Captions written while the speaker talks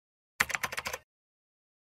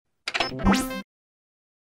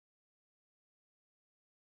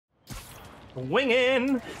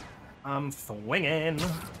Swinging! I'm swinging.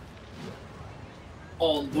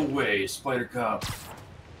 All the way, Spider Cop.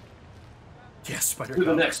 Yes, Spider To Cop.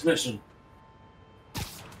 the next mission.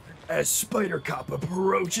 As Spider Cop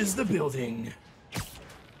approaches the building,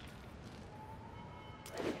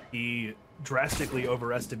 he drastically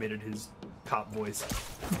overestimated his cop voice.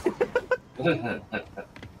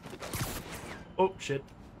 Oh, shit.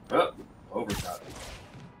 Oh, overshot.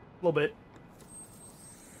 A little bit.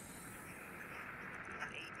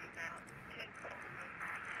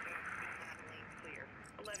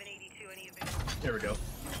 There we go.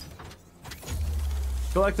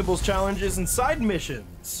 Collectibles challenges and side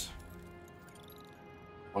missions.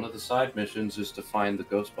 One of the side missions is to find the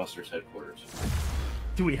Ghostbusters headquarters.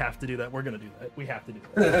 Do we have to do that? We're gonna do that. We have to do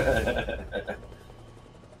that.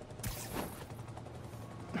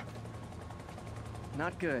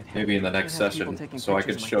 Not good. Maybe in the next session, so I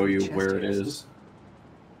could show you where it is.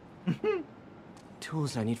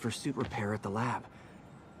 Tools I need for suit repair at the lab.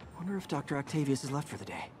 Wonder if Dr. Octavius is left for the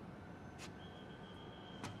day.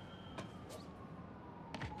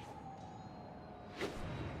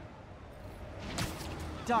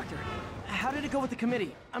 Doctor, how did it go with the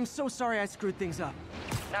committee? I'm so sorry I screwed things up.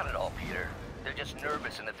 Not at all, Peter. They're just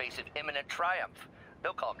nervous in the face of imminent triumph.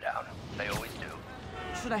 They'll calm down. They always do.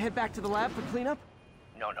 Should I head back to the lab for cleanup?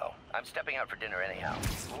 No. I'm stepping out for dinner anyhow.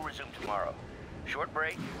 We'll resume tomorrow. Short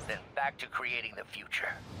break, then back to creating the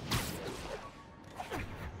future.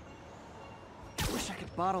 Wish I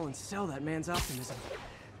could bottle and sell that man's optimism.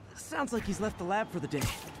 Sounds like he's left the lab for the day.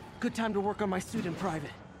 Good time to work on my suit in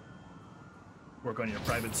private. Work on your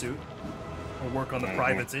private suit? Or work on the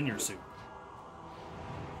privates in your suit?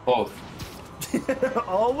 Both.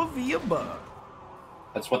 All of the above.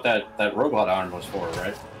 That's what that robot arm was for,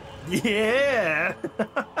 right? Yeah!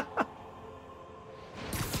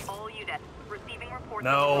 All units receiving reports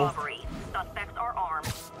No. of robbery. Suspects are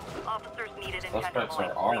armed. Officers needed in Suspects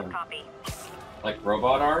Petrol. are armed. Copy. Like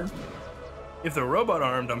robot arm? If they're robot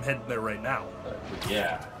armed, I'm heading there right now.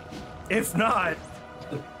 Yeah. If not,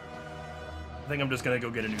 I think I'm just gonna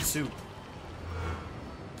go get a new suit.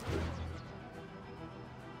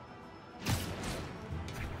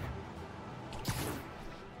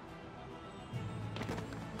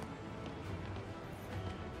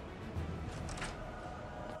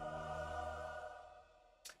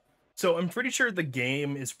 So I'm pretty sure the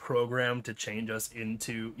game is programmed to change us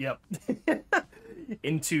into, yep,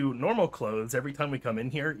 into normal clothes every time we come in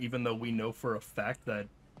here, even though we know for a fact that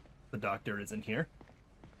the doctor isn't here.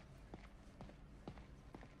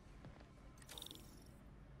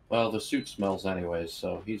 Well, the suit smells anyways,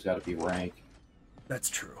 so he's got to be rank. That's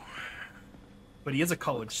true. But he is a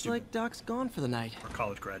college student. Like Doc's gone for the night. Or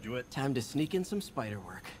college graduate. Time to sneak in some spider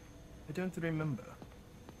work. I don't remember.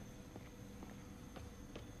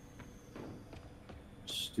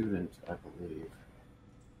 Student, I believe.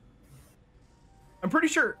 I'm pretty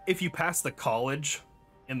sure if you pass the college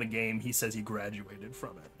in the game, he says he graduated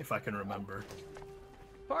from it, if I can remember.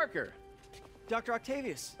 Parker! Dr.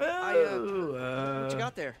 Octavius! Oh, what you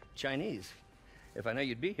got there? Chinese. If I know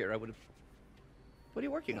you'd be here, I would have... What are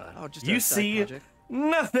you working on? Oh, just you a side see project.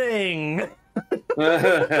 nothing!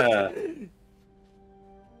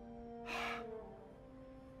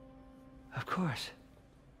 Of course.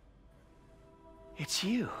 It's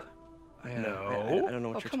you. No. I don't know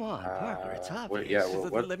what Oh, you're... come on, Parker, it's obvious. Yeah,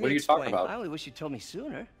 Let what me are you talking explain. about? I only wish you'd told me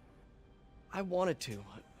sooner. I wanted to,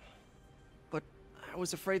 but I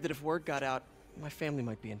was afraid that if word got out, my family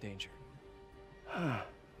might be in danger.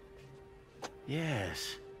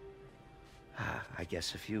 Yes. I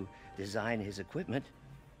guess if you design his equipment,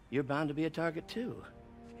 you're bound to be a target too.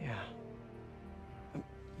 Yeah.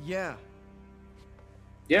 Yeah.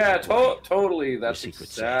 Yeah, totally. That's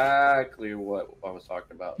secret's exactly what I was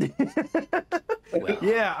talking about. Well,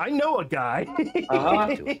 Yeah, I know a guy.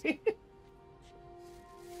 Uh-huh.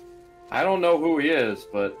 I don't know who he is,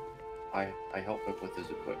 but I help him with his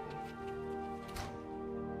equipment.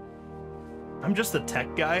 I'm just a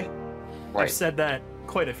tech guy. Right. I've said that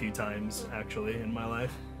quite a few times, actually, in my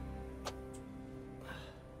life.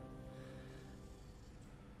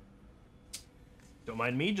 Don't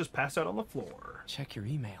mind me, just pass out on the floor. Check your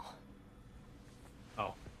email.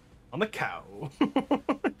 Oh, on the cow.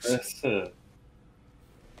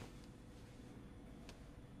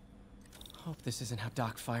 Hope this isn't how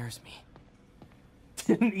Doc fires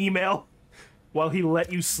me. An email while he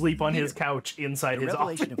let you sleep on his couch inside the his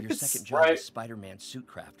revelation office. of your second job Right. as Spider-Man suit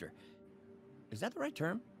crafter, is that the right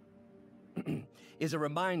term? Is a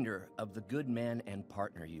reminder of the good man and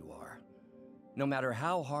partner you are. No matter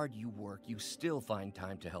how hard you work, you still find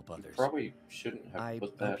time to help others. Probably shouldn't have I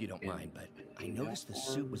put that. hope you don't in mind, but I the noticed the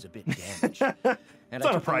form. suit was a bit damaged. And It's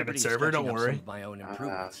on a private server, don't worry. Some of my own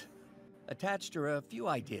improvements. Attached are a few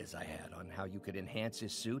ideas I had on how you could enhance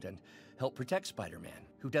his suit and help protect Spider-Man,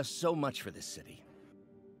 who does so much for this city.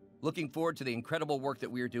 Looking forward to the incredible work that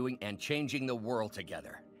we are doing and changing the world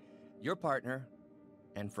together. Your partner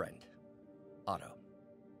and friend, Otto.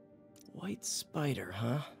 White spider,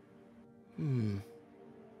 huh?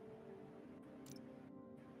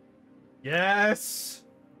 Yes.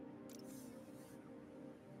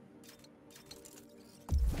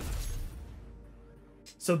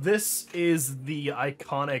 So this is the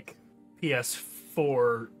iconic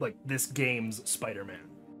PS4, like this game's Spider-Man.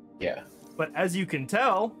 Yeah. But as you can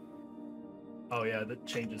tell, oh yeah, that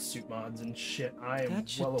changes suit mods and shit. I am That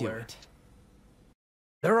should well do aware. it.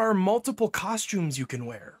 There are multiple costumes you can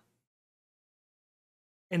wear.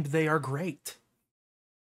 And they are great.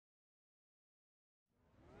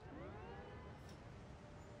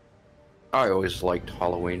 I always liked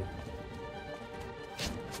Halloween.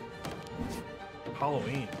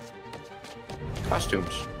 Halloween.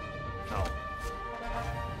 Costumes. Oh.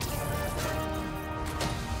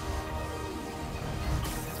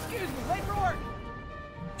 Excuse me, late for work.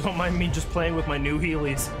 Don't mind me just playing with my new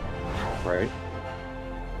Heelys. Right?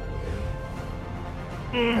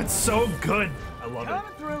 It's so good. I love it.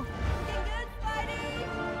 Coming through. Looking good, Spidey!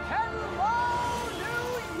 Hello,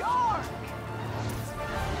 New York!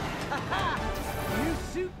 Haha! New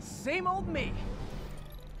suit, same old me.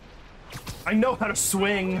 I know how to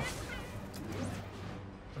swing.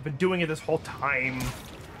 I've been doing it this whole time.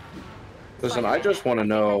 Listen, I just want to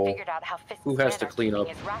know Figured out how Fist's who has to men are clean up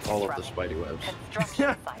keeping his rats all of from the Spidey webs.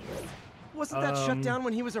 construction sites. Wasn't that shut down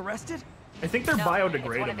when he was arrested? I think they're No, it's one of his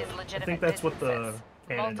biodegradable. I legitimate think that's what the businesses.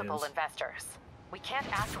 canon Multiple is. investors. We can't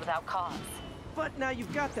act without cause. But now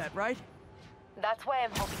you've got that, right? That's why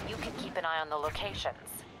I'm hoping you can keep an eye on the locations.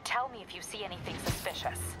 Tell me if you see anything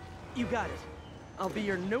suspicious. You got it. I'll be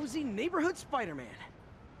your nosy neighborhood Spider-Man.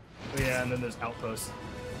 Yeah, and then there's Outpost.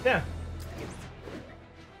 Yeah.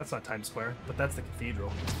 That's not Times Square, but that's the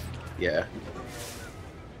cathedral. Yeah.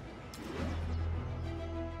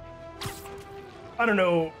 I don't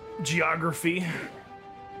know geography.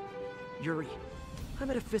 Yuri, I'm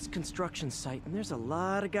at a Fisk construction site, and there's a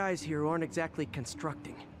lot of guys here who aren't exactly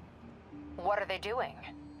constructing. What are they doing?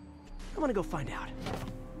 I'm gonna go find out.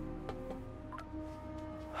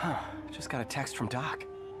 Huh, just got a text from Doc.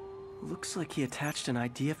 Looks like he attached an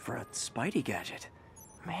idea for a Spidey gadget.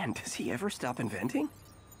 Man, does he ever stop inventing?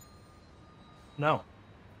 No.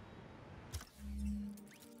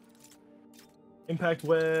 Impact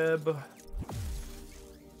Web.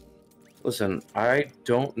 Listen, I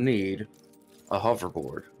don't need a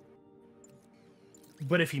hoverboard.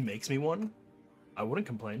 But if he makes me one, I wouldn't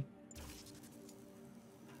complain.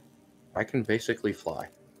 I can basically fly.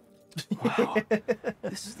 Wow,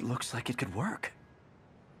 this looks like it could work.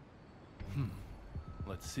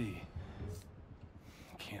 Let's see.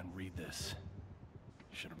 Can't read this.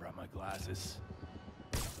 Should have brought my glasses.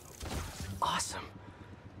 Awesome.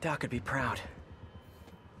 Doc would be proud.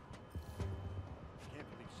 Can't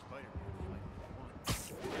believe Spider-Man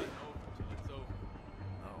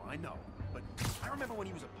Oh, I know. But I remember when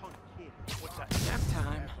he was a punk kid. What's that? Nap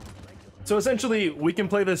time. So essentially, we can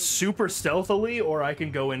play this super stealthily, or I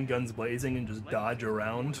can go in guns blazing and just dodge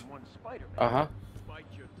around. Uh-huh. Bite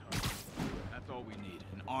your tongue. That's all we need.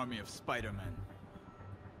 An army of Spider-Men.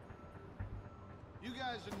 You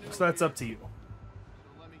guys are new So that's up to you. so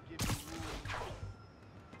let me give you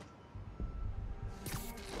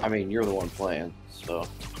I mean, you're the one playing, so...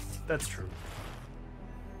 That's true.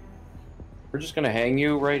 We're just gonna hang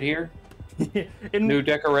you right here? in New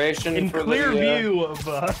decoration in for clear the, view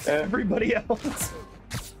of everybody else.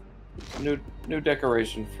 New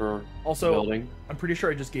decoration for Also, the building. I'm pretty sure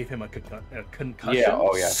I just gave him a concussion. Yeah,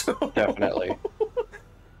 oh yeah, so- definitely.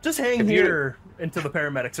 Just hang If you- here until the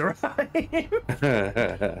paramedics arrive.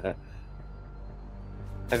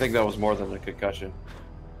 I think that was more than a concussion.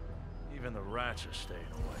 Even the rats are staying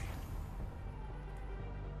away.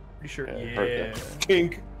 Pretty sure. Yeah, Yeah. heard that.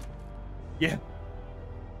 Kink. Yeah.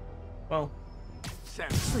 Well, Sam,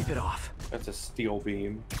 sleep it off. That's a steel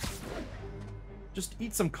beam. just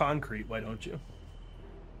eat some concrete, why don't you?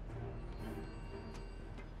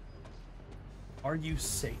 Are you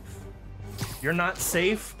safe? You're not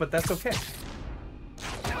safe, but that's okay.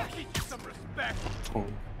 Some respect. Oh.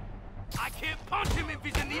 I can't punch him if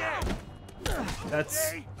he's in the air.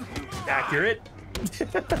 That's accurate.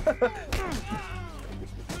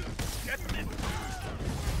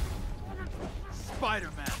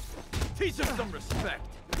 Spider-Man. Teach him some respect.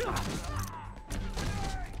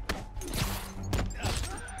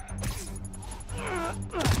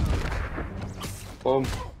 Boom.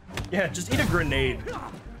 Yeah, just eat a grenade.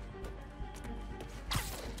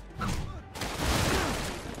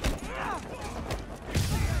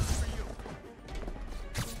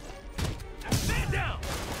 Stand down.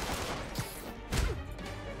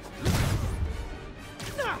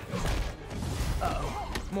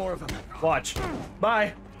 Uh-oh. More of them. Watch.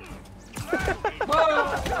 Bye.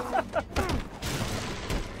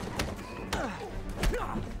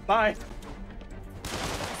 Bye.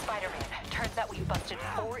 Spider-Man, turns out we've busted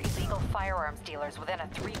 4 illegal firearms dealers within a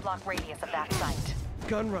 3-block radius of that site.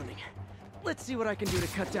 Gun running. Let's see what I can do to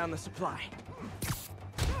cut down the supply.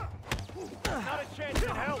 Not a chance in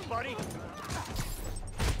hell, buddy.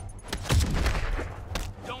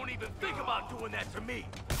 Don't even think about doing that to me.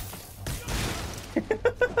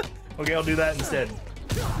 Okay, I'll do that instead.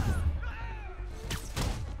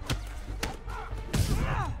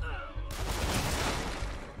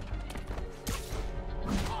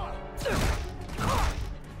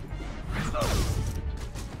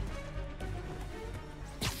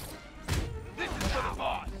 This is for the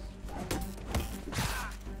boss.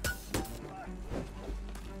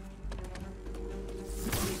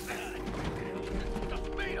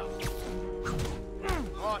 Just beat him.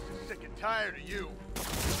 Boss is sick and tired of you.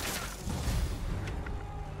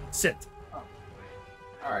 Sit.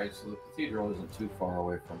 Alright, so the cathedral isn't too far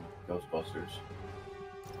away from Ghostbusters.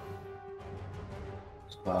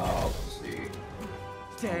 It's about, let's see,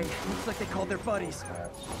 Dang, looks like they called their buddies.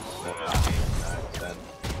 10.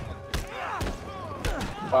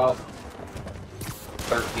 About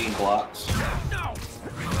 13 blocks.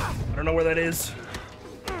 I don't know where that is.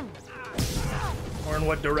 Or in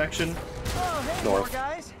what direction. Oh, hey, North. more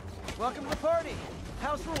guys. Welcome to the party.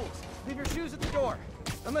 House rules. Leave your shoes at the door.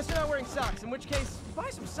 Unless you're not wearing socks, in which case,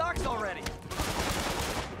 buy some socks already.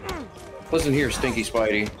 Listen here, Stinky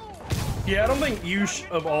Spidey. Yeah, I don't think you,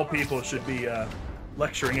 of all people, should be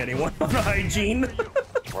lecturing anyone on hygiene.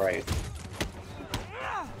 Right.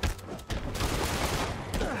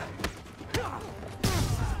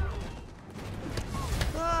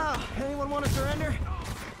 Ah, anyone want to surrender?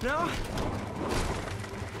 No?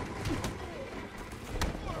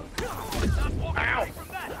 Ow!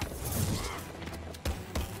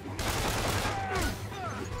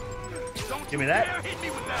 Give me that. Hit me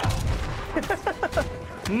with that.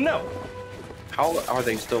 No. How are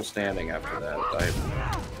they still standing after that?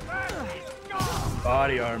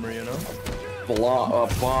 Body armor, you know. A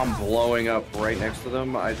bomb blowing up right next to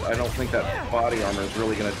them. I don't think that body armor is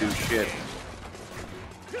really gonna do shit.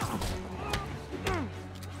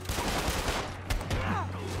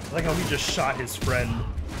 I like how he just shot his friend.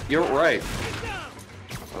 You're right.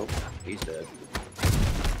 Oh, he's dead.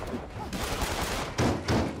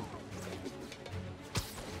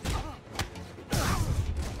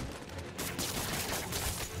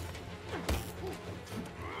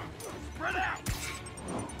 Spread out.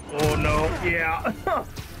 Oh no, yeah.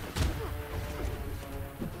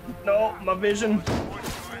 No, my vision.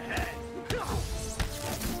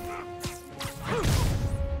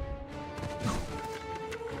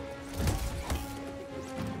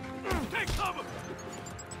 Take cover.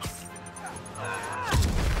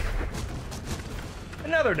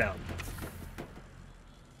 Another down.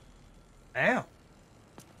 Ow.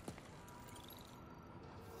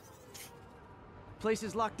 Place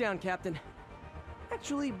is locked down, Captain.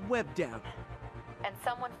 Actually, webbed down. And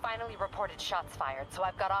someone finally reported shots fired, so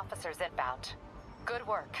I've got officers inbound. Good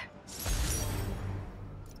work.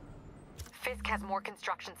 Fisk has more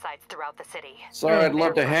construction sites throughout the city. Sorry, I'd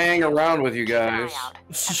love to hang around with you Keep an eye guys. out,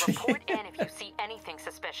 and report in if you see anything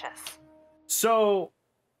suspicious. So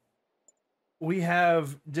we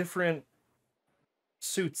have different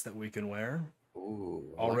suits that we can wear Ooh,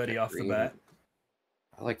 I like already that off the green. bat.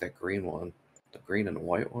 I like that green one. The green and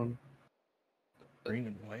white one. Green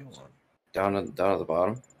and white one. Down at the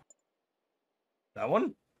bottom. That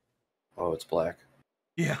one? Oh, it's black.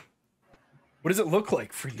 Yeah. What does it look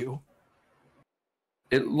like for you?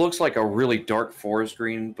 It looks like a really dark forest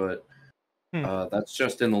green, but that's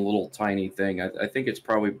just in the little tiny thing. I think it's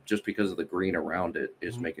probably just because of the green around it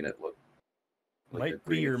is making it look like a Might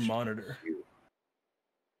be your greenish monitor. hue.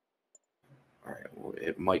 All right, well,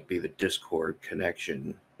 it might be the Discord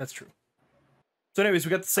connection. That's true. So anyways, we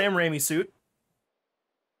got the Sam Raimi suit,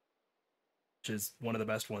 which is one of the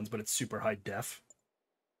best ones, but it's super high def.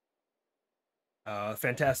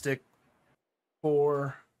 Fantastic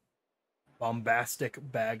Four bombastic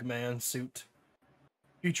Bagman suit.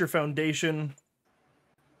 Future Foundation,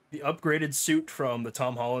 the upgraded suit from the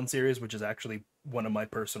Tom Holland series, which is actually one of my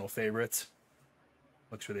personal favorites.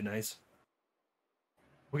 Looks really nice.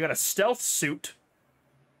 We got a stealth suit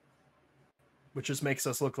which just makes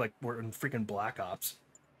us look like we're in freaking Black Ops.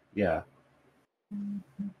 Yeah.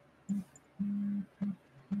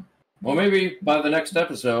 Well, maybe by the next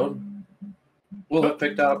episode, we'll have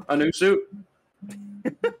picked out a new suit.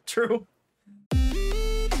 True.